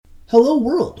Hello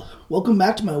world, welcome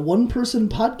back to my one-person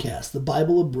podcast, The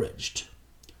Bible Abridged.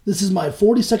 This is my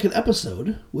 42nd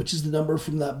episode, which is the number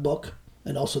from that book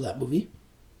and also that movie.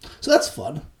 So that's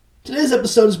fun. Today's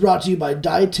episode is brought to you by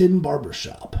Daitin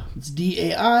Barbershop. It's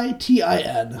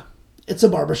D-A-I-T-I-N. It's a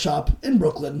barbershop in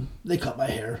Brooklyn. They cut my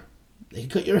hair. They can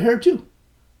cut your hair too.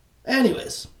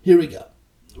 Anyways, here we go.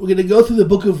 We're going to go through the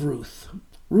book of Ruth.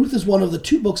 Ruth is one of the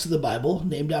two books of the Bible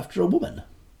named after a woman.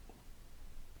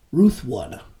 Ruth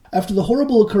 1. After the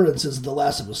horrible occurrences of the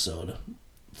last episode,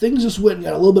 things just went and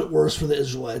got a little bit worse for the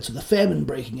Israelites with the famine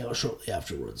breaking out shortly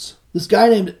afterwards. This guy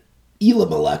named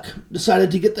Elimelech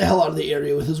decided to get the hell out of the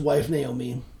area with his wife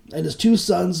Naomi and his two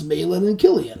sons Mahlon and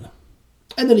Chilion.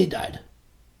 And then he died.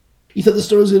 You thought the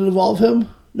story was going to involve him?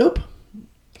 Nope.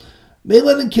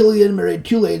 Mahlon and Chilion married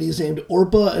two ladies named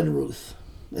Orpah and Ruth.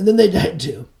 And then they died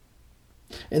too.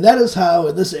 And that is how,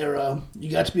 in this era, you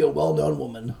got to be a well-known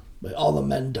woman by all the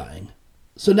men dying.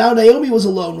 So now Naomi was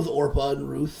alone with Orpah and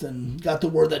Ruth and got the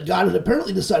word that God had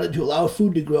apparently decided to allow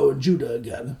food to grow in Judah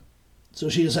again. So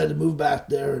she decided to move back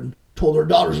there and told her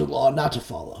daughters-in-law not to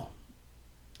follow.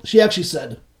 She actually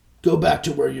said, "Go back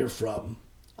to where you're from.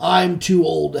 I'm too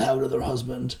old to have another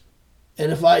husband.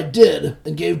 And if I did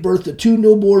and gave birth to two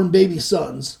newborn baby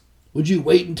sons, would you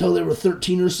wait until they were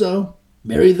 13 or so,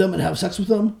 marry them and have sex with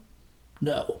them?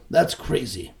 No, that's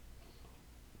crazy."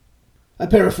 I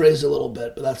paraphrased a little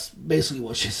bit, but that's basically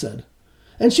what she said.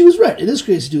 And she was right. It is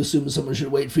crazy to assume someone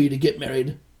should wait for you to get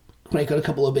married, crank out a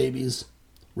couple of babies,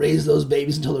 raise those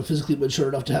babies until they're physically mature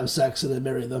enough to have sex, and then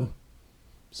marry them.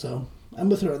 So, I'm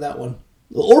with her on that one.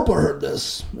 Well, Orpah heard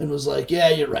this and was like, "Yeah,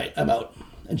 you're right, I'm out."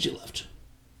 And she left.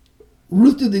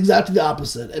 Ruth did exactly the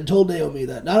opposite and told Naomi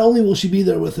that not only will she be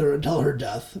there with her until her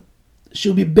death,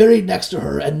 she'll be buried next to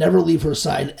her and never leave her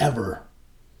side ever.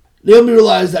 Naomi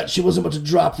realized that she wasn't about to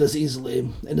drop this easily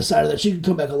and decided that she could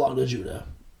come back along to Judah.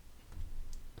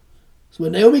 So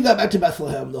when Naomi got back to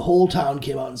Bethlehem, the whole town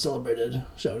came out and celebrated,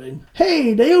 shouting,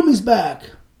 "Hey, Naomi's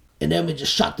back!" And Naomi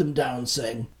just shot them down,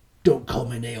 saying, "Don't call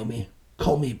me Naomi.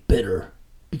 Call me bitter,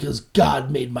 because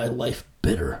God made my life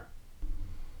bitter."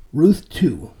 Ruth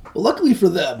 2. Well, luckily for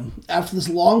them, after this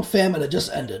long famine had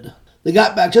just ended, they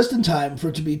got back just in time for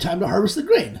it to be time to harvest the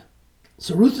grain.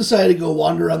 So Ruth decided to go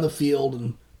wander around the field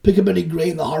and pick up any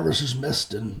grain the harvesters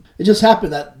missed, and it just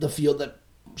happened that the field that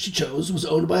she chose was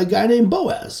owned by a guy named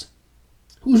Boaz,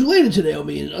 who was related to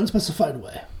Naomi in an unspecified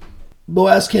way.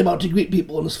 Boaz came out to greet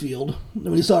people in his field, and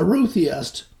when he saw Ruth, he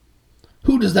asked,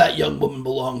 "Who does that young woman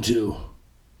belong to?"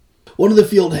 One of the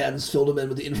field hands filled him in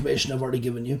with the information I've already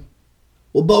given you.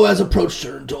 Well, Boaz approached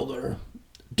her and told her,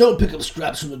 "Don't pick up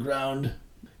scraps from the ground.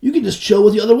 You can just chill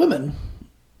with the other women.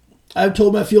 I've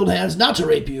told my field hands not to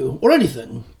rape you or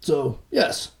anything, so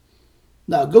yes.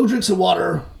 Now go drink some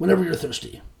water whenever you're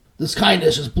thirsty." This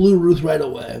kindness just blew Ruth right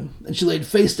away, and she laid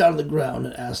face down on the ground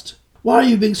and asked, "Why are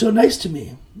you being so nice to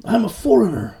me? I'm a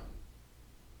foreigner."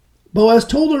 Boaz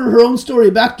told her own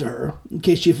story back to her, in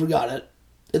case she forgot it,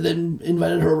 and then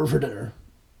invited her over for dinner.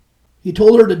 He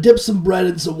told her to dip some bread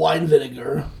in some wine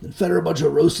vinegar and fed her a bunch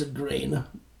of roasted grain.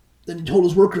 Then he told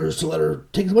his workers to let her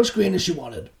take as much grain as she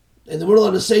wanted, and they weren't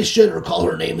allowed to say shit or call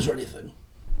her names or anything.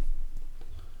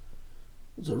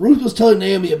 So Ruth was telling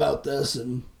Naomi about this,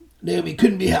 and Naomi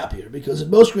couldn't be happier, because in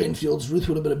most grain fields, Ruth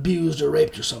would have been abused or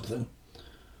raped or something.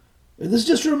 And this is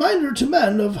just a reminder to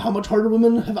men of how much harder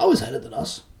women have always had it than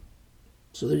us.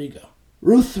 So there you go.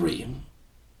 Ruth 3.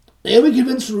 Naomi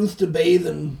convinced Ruth to bathe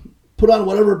and put on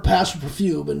whatever passed for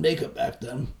perfume and makeup back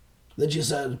then. Then she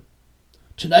said,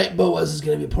 "Tonight Boaz is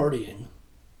going to be partying.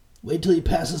 Wait till he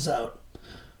passes out,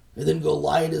 and then go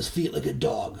lie at his feet like a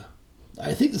dog.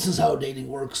 I think this is how dating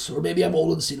works, or maybe I'm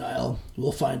old and senile.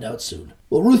 We'll find out soon."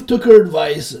 Well, Ruth took her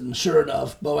advice, and sure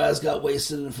enough, Boaz got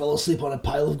wasted and fell asleep on a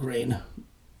pile of grain.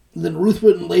 And then Ruth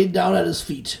went and laid down at his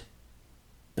feet.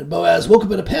 And Boaz woke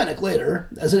up in a panic later,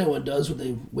 as anyone does when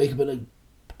they wake up in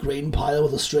a grain pile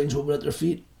with a strange woman at their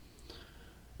feet.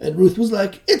 And Ruth was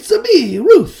like, "It's-a me,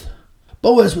 Ruth."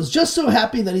 Boaz was just so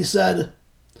happy that he said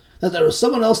that there was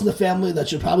someone else in the family that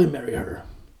should probably marry her.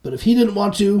 But if he didn't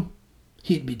want to,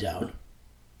 he'd be down.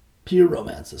 Pure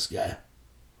romance, this guy.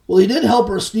 Well, he did help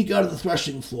her sneak out of the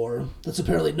threshing floor. That's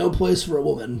apparently no place for a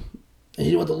woman, and he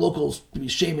didn't want the locals to be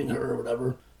shaming her or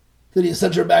whatever. Then he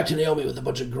sent her back to Naomi with a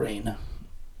bunch of grain.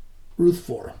 Ruth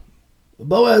 4.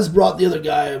 Boaz brought the other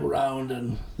guy around,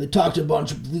 and they talked a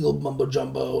bunch of legal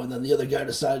mumbo-jumbo, and then the other guy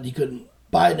decided he couldn't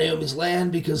buy Naomi's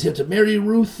land because he had to marry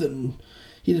Ruth, and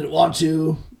he didn't want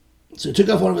to. So he took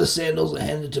off one of his sandals and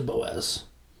handed it to Boaz.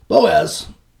 Boaz,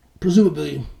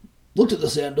 presumably, looked at the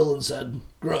sandal and said,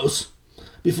 "Gross,"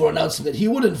 before announcing that he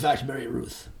would in fact marry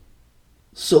Ruth.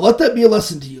 So let that be a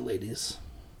lesson to you, ladies.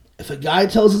 If a guy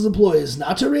tells his employees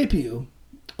not to rape you,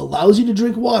 allows you to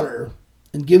drink water,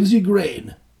 and gives you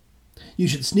grain, you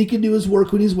should sneak into his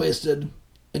work when he's wasted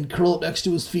and curl up next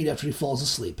to his feet after he falls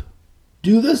asleep.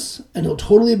 Do this, and he'll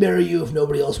totally marry you if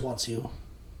nobody else wants you.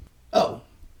 Oh,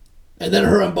 and then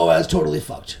her and Boaz totally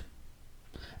fucked.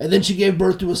 And then she gave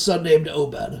birth to a son named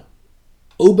Obed.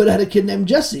 Obed had a kid named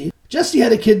Jesse. Jesse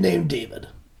had a kid named David.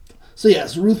 So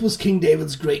yes, Ruth was King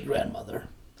David's great-grandmother.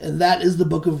 And that is the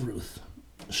book of Ruth.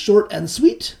 Short and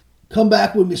sweet. Come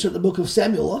back when we start the book of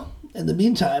Samuel. In the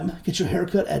meantime, get your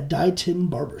haircut at Dai Tin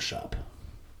Barbershop.